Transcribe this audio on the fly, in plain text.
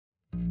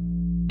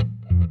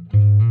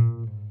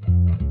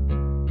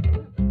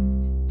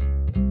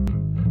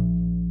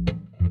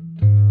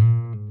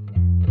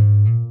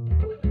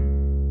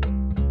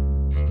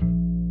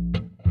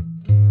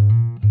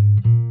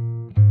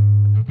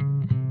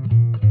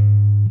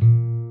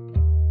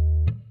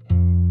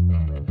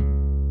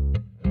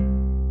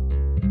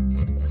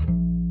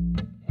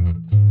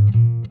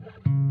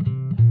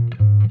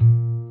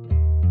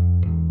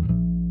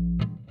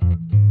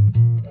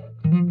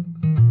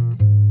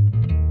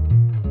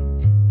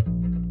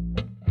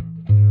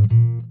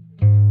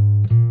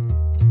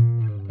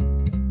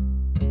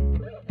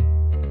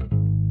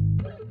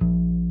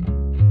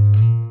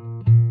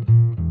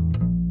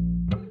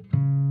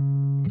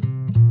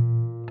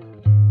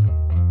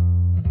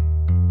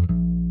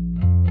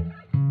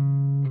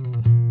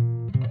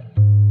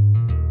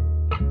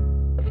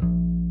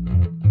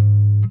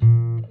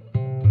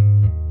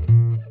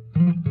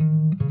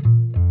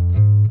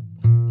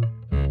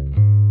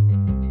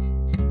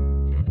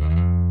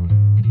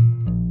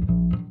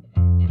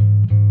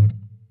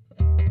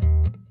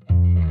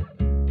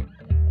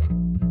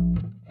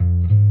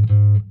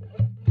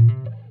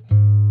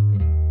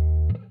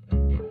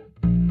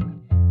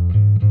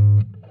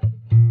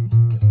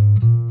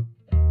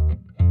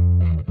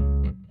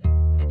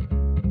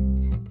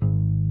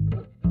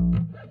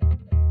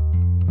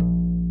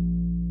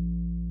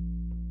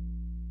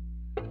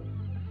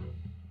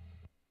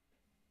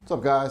What's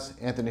up, guys?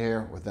 Anthony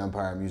here with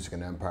Empire Music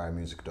and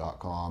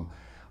EmpireMusic.com.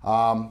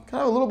 Kind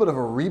of a little bit of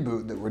a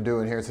reboot that we're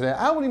doing here today.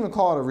 I wouldn't even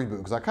call it a reboot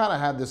because I kind of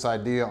had this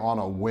idea on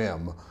a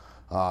whim.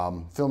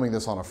 Filming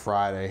this on a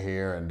Friday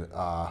here, and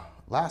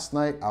last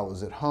night I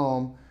was at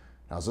home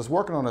and I was just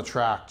working on a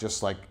track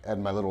just like at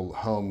my little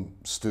home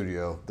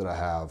studio that I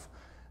have,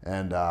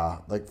 and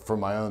like for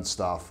my own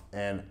stuff,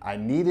 and I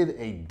needed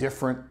a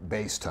different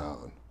bass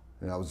tone.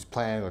 And I was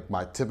playing like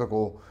my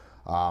typical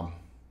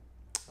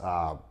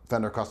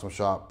Fender Custom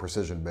Shop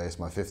Precision bass,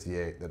 my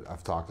 58 that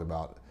I've talked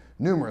about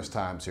numerous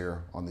times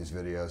here on these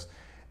videos.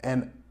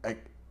 And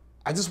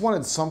I just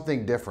wanted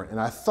something different. And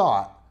I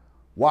thought,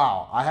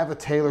 wow, I have a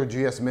Taylor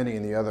GS Mini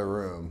in the other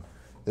room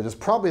that is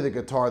probably the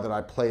guitar that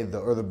I play,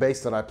 or the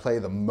bass that I play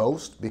the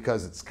most,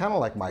 because it's kind of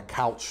like my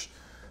couch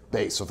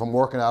bass. So if I'm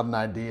working out an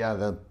idea,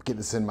 then get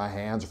this in my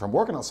hands. If I'm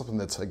working on something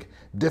that's like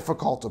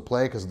difficult to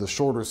play because of the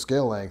shorter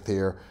scale length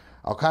here,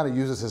 I'll kind of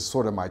use this as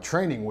sort of my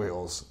training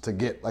wheels to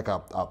get like a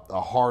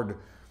hard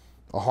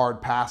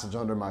passage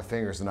under my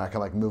fingers, and I can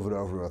like move it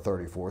over to a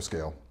 34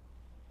 scale.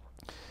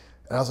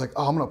 And I was like,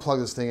 oh, I'm gonna plug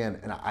this thing in,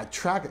 and I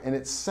track it, and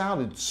it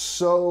sounded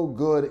so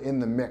good in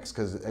the mix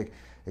because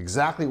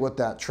exactly what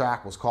that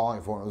track was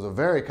calling for. It was a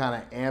very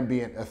kind of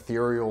ambient,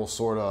 ethereal,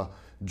 sort of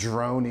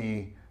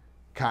droney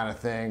kind of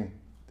thing.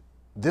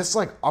 This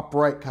like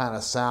upright kind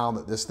of sound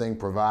that this thing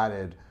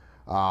provided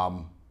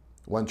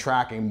when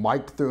tracking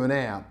mic'd through an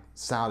amp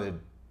sounded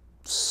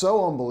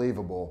so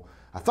unbelievable.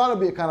 I thought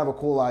it'd be a kind of a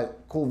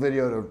cool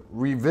video to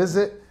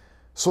revisit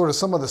sort of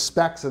some of the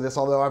specs of this,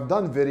 although I've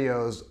done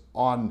videos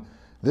on,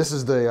 this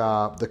is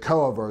the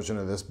Koa version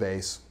of this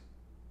bass,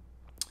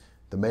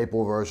 the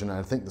maple version, and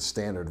I think the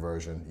standard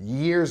version,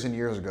 years and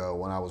years ago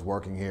when I was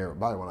working here,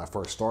 probably when I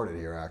first started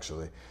here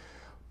actually.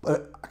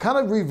 But I kind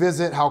of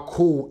revisit how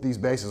cool these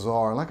basses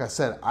are, and like I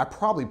said, I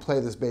probably play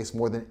this bass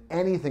more than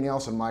anything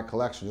else in my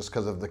collection just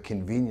because of the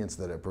convenience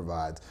that it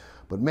provides.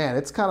 But man,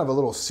 it's kind of a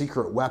little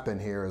secret weapon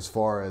here as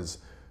far as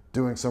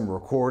doing some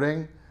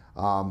recording.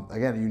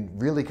 Again, you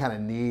really kind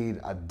of need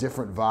a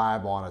different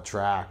vibe on a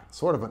track,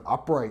 sort of an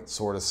upright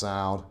sort of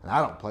sound, and I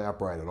don't play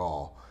upright at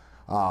all.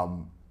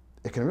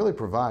 It can really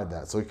provide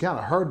that. So you kind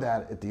of heard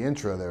that at the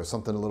intro there,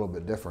 something a little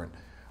bit different.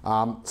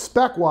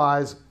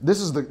 Spec-wise, this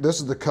is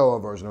the Koa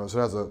version of it. So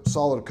it has a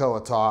solid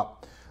Koa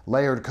top,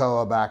 layered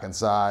Koa back and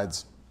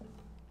sides,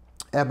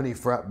 ebony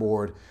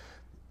fretboard.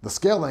 The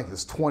scale length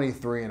is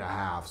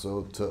 23.5.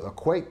 So to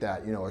equate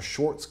that, you know, a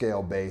short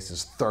scale bass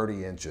is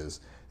 30 inches.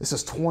 This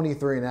is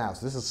 23.5.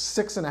 So this is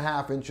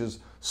 6.5 inches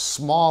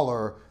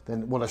smaller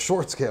than what a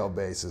short scale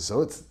bass is.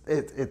 So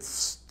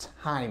it's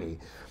tiny.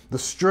 The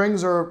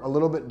strings are a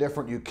little bit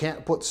different. You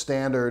can't put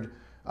standard,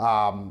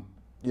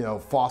 you know,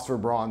 phosphor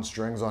bronze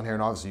strings on here,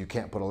 and obviously you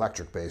can't put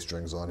electric bass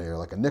strings on here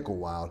like a nickel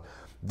wound.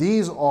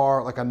 These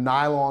are like a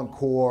nylon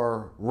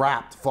core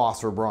wrapped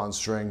phosphor bronze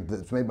string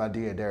that's made by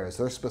Darius.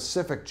 They're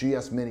specific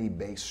GS Mini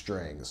bass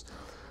strings.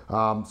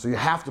 So you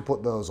have to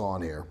put those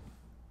on here.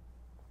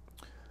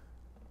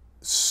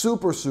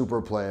 Super,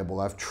 super playable.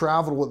 I've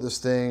traveled with this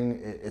thing.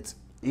 It's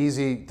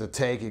easy to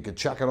take. You could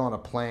check it on a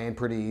plane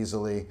pretty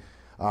easily,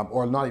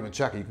 or not even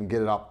check it. You can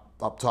get it up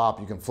top.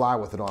 You can fly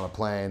with it on a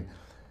plane.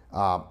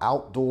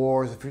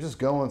 Outdoors, if you're just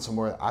going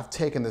somewhere, I've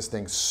taken this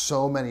thing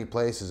so many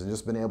places and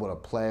just been able to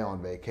play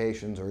on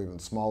vacations or even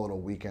small little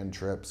weekend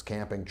trips,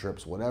 camping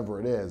trips,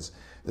 whatever it is.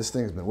 This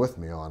thing's been with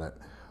me on it.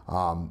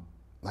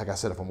 Like I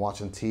said, if I'm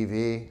watching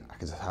TV, I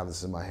can just have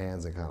this in my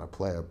hands and kind of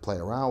play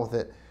around with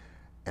it.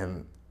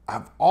 And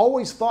I've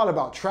always thought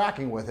about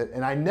tracking with it,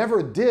 and I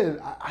never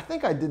did. I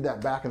think I did that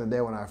back in the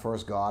day when I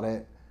first got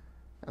it.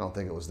 I don't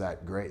think it was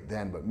that great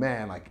then, but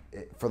man, like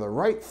for the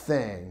right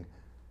thing,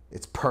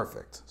 it's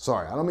perfect.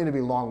 Sorry, I don't mean to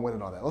be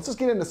long-winded on that. Let's just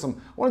get into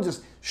some, I want to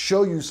just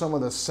show you some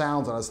of the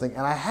sounds on this thing.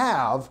 And I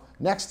have,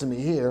 next to me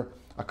here,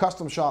 a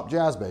custom shop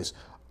jazz bass.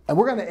 And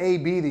we're gonna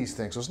A/B these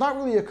things. So it's not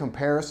really a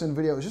comparison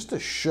video, it's just to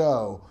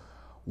show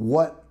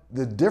what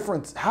the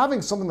difference,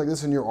 having something like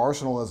this in your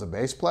arsenal as a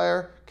bass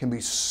player can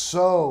be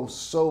so,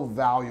 so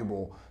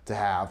valuable to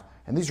have.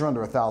 And these are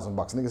under $1,000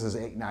 bucks. I think this is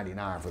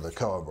 $899 for the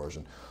Koa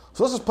version.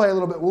 So let's just play a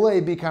little bit. We'll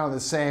A/B kind of the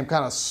same,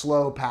 kind of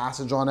slow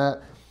passage on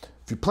that.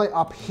 If you play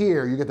up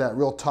here, you get that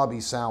real tubby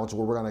sound, which is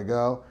where we're gonna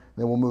go.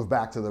 Then we'll move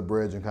back to the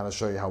bridge and kind of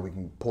show you how we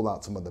can pull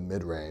out some of the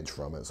mid-range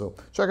from it. So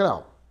check it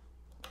out.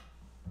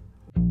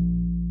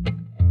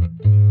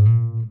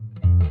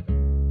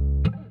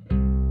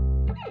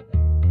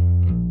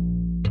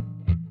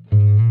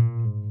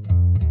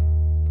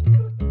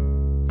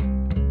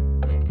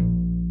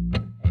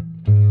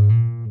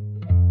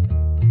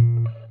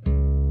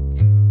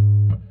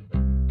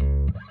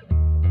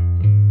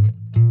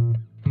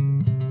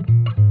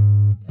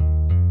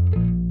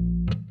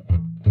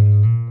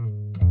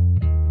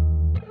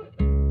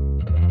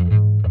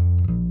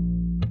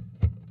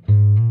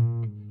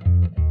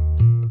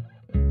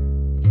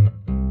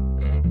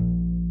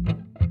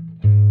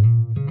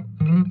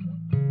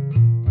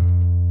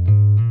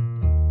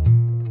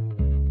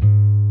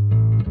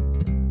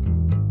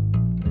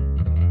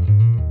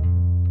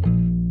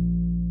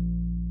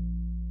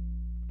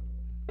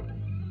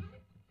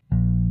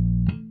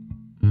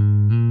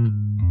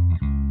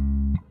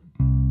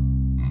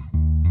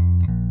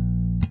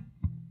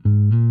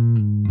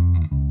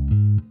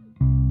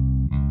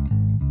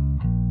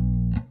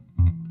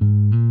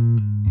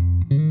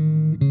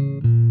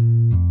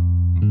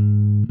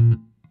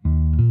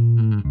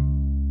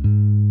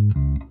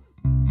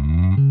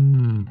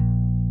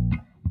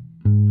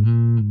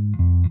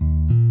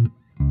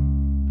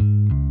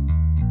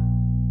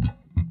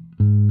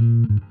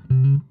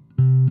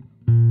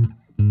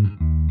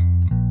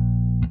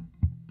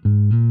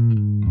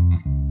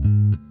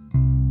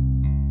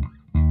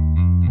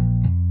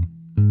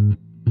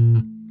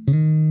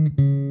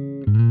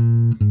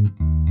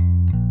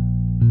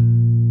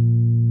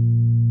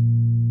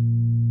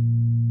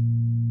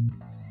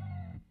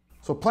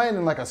 playing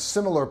in like a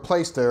similar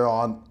place there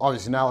on,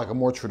 obviously now like a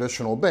more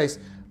traditional bass,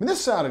 I mean,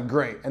 this sounded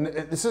great. And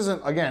this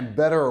isn't, again,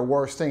 better or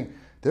worse thing.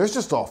 There's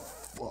just a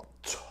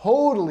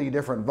totally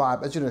different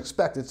vibe. As you'd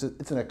expect, it's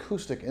an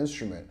acoustic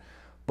instrument.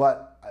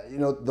 But, you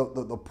know,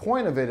 the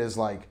point of it is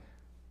like,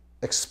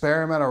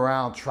 experiment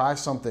around, try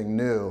something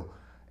new.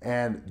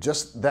 And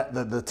just that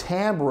the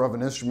timbre of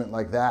an instrument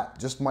like that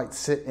just might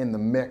sit in the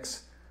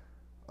mix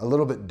a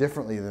little bit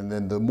differently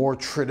than the more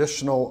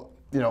traditional,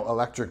 you know,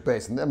 electric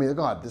bass. And I mean,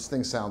 God, this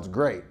thing sounds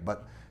great,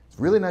 but it's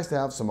really nice to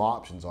have some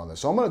options on this.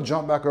 So I'm going to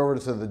jump back over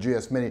to the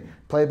GS Mini,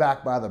 play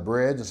back by the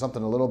bridge, and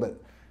something a little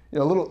bit, you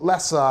know, a little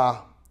less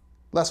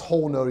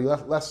whole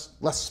notey,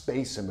 less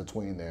space in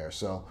between there.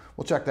 So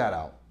we'll check that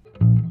out.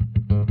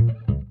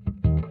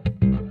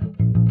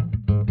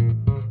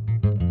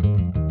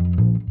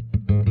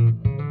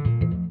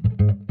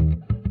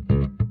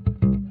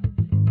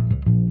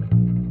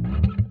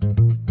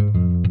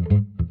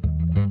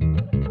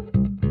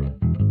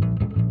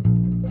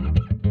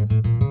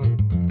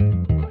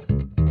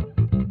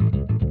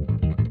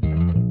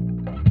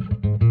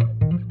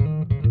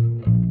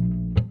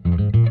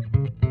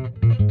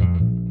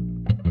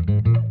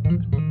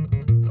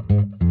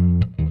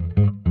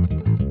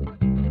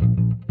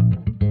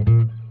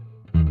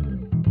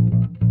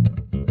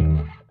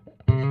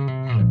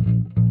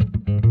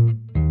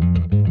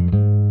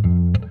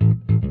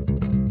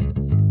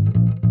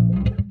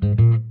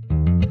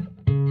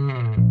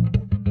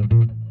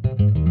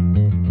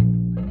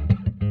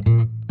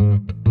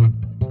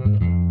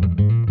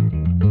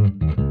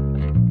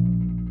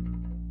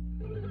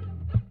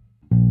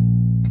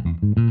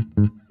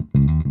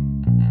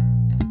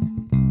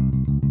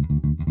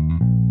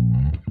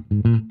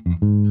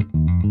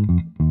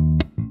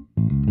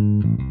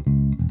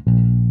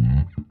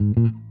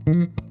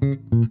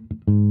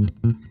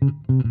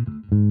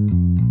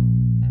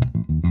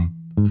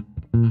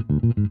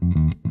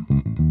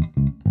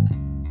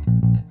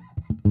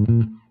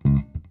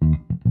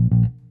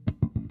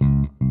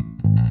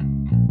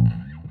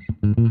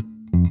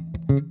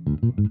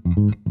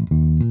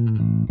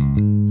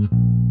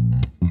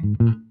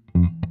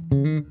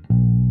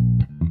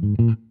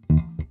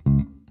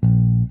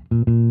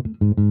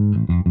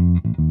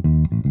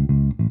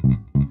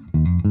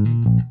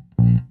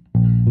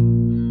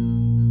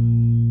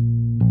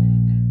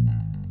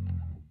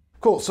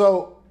 Cool,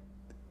 so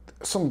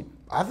some,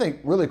 I think,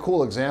 really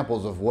cool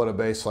examples of what a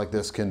bass like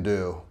this can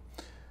do.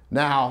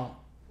 Now,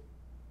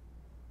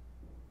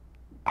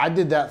 I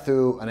did that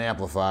through an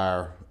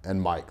amplifier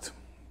and mic'd.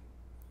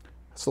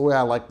 That's the way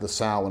I like the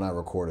sound when I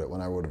record it. When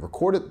I would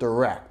record it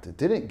direct, it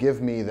didn't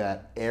give me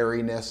that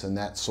airiness and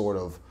that sort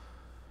of,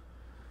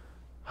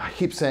 I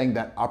keep saying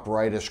that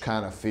uprightish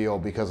kind of feel,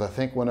 because I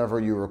think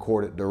whenever you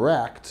record it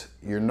direct,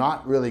 you're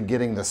not really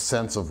getting the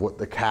sense of what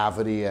the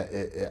cavity,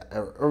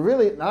 or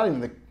really not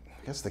even the,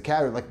 I guess the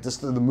cavity, like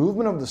just the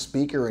movement of the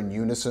speaker in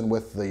unison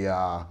with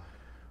the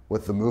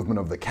movement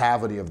of the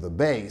cavity of the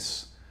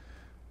bass.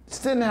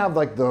 Just didn't have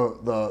like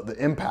the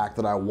impact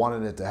that I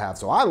wanted it to have.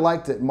 So I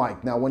liked it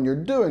mic. Now when you're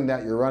doing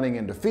that, you're running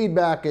into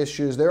feedback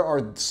issues. There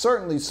are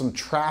certainly some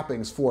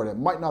trappings for it. It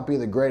might not be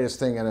the greatest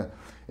thing in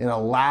a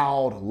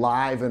loud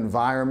live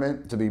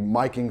environment to be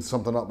miking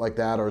something up like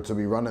that, or to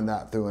be running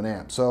that through an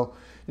amp. So,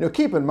 you know,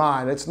 keep in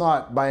mind, it's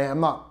not I'm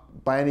not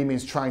by any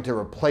means trying to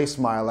replace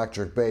my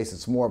electric bass.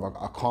 It's more of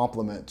a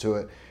complement to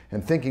it,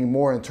 and thinking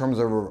more in terms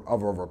of a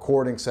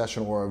recording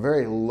session or a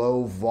very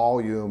low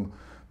volume,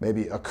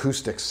 maybe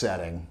acoustic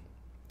setting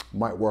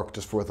might work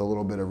just with a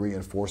little bit of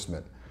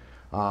reinforcement.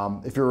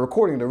 If you're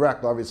recording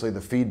direct, obviously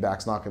the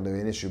feedback's not going to be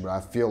an issue, but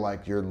I feel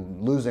like you're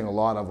losing a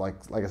lot of, like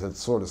I said,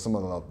 sort of some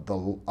of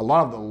a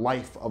lot of the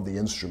life of the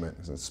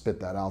instrument. So spit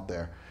that out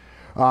there.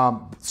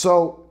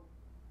 So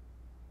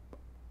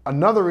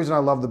another reason I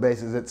love the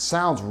bass is it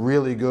sounds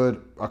really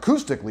good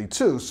acoustically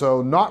too.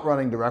 So not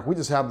running direct, we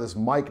just have this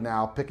mic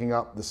now picking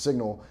up the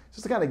signal,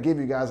 just to kind of give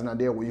you guys an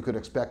idea what you could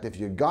expect if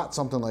you got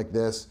something like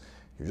this.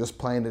 You're just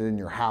playing it in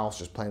your house,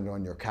 just playing it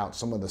on your couch,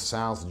 some of the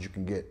sounds that you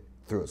can get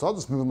through it. So I'll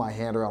just move my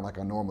hand around like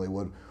I normally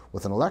would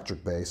with an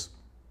electric bass.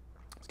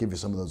 Let's give you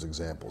some of those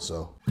examples.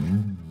 So.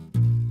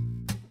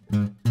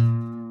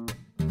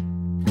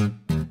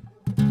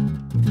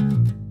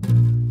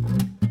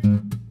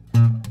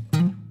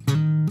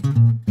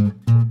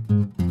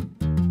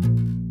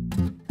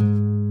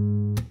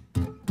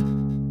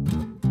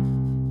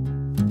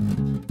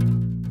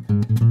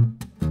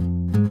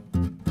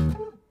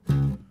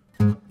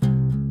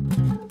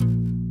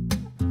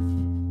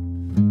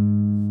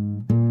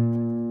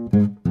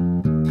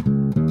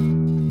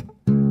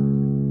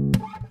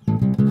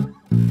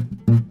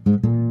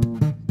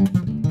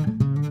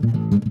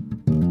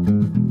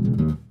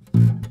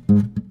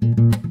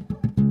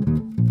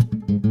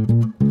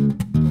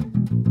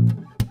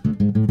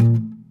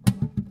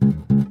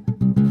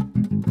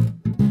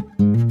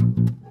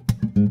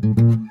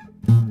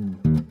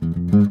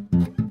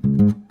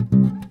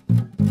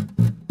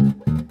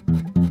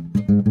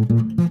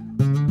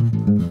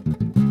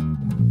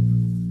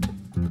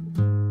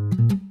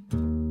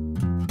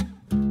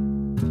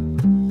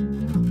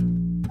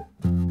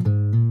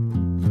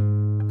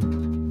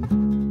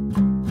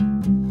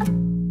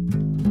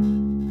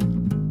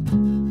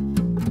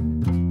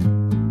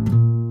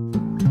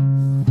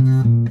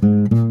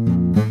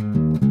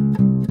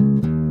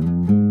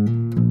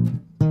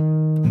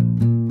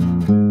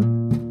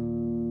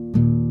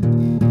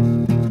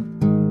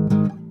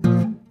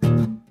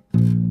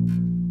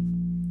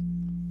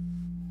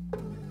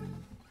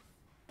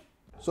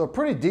 So a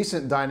pretty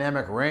decent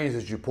dynamic range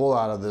that you pull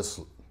out of this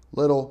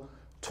little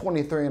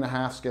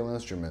 23.5 scale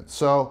instrument.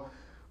 So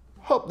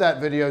hope that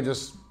video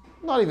just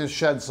not even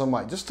shed some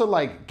light, just to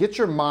like get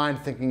your mind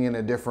thinking in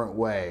a different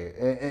way,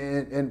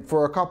 and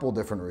for a couple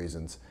different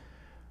reasons.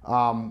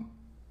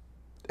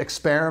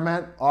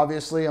 Experiment,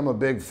 obviously, I'm a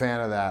big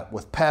fan of that,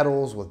 with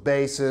pedals, with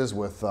basses,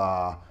 with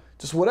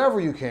just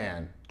whatever you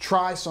can.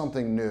 Try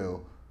something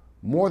new.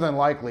 More than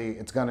likely,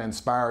 it's gonna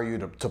inspire you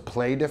to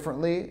play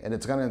differently, and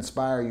it's gonna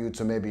inspire you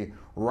to maybe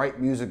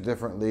write music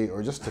differently,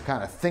 or just to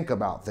kind of think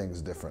about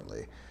things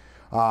differently.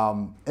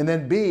 And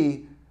then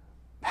B,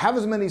 have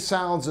as many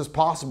sounds as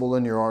possible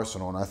in your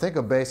arsenal. And I think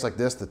a bass like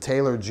this, the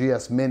Taylor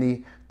GS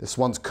Mini, this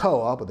one's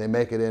Koa, but they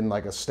make it in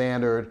like a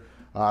standard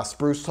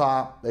spruce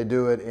top. They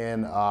do it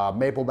in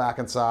maple back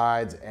and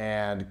sides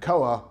and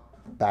Koa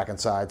back and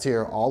sides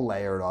here, all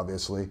layered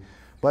obviously.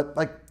 But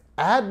like,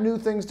 add new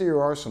things to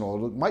your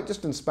arsenal. It might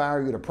just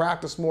inspire you to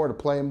practice more, to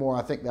play more.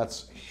 I think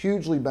that's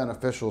hugely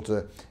beneficial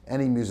to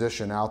any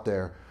musician out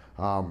there,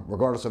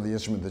 regardless of the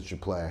instrument that you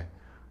play.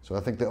 So I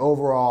think the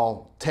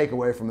overall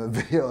takeaway from the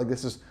video like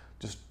this is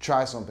just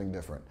try something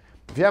different.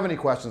 If you have any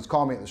questions,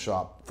 call me at the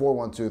shop,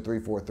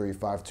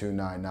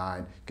 412-343-5299.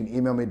 You can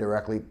email me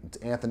directly. It's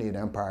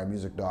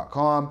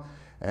Anthony@empiremusic.com,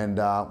 and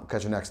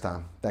catch you next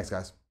time. Thanks,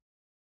 guys.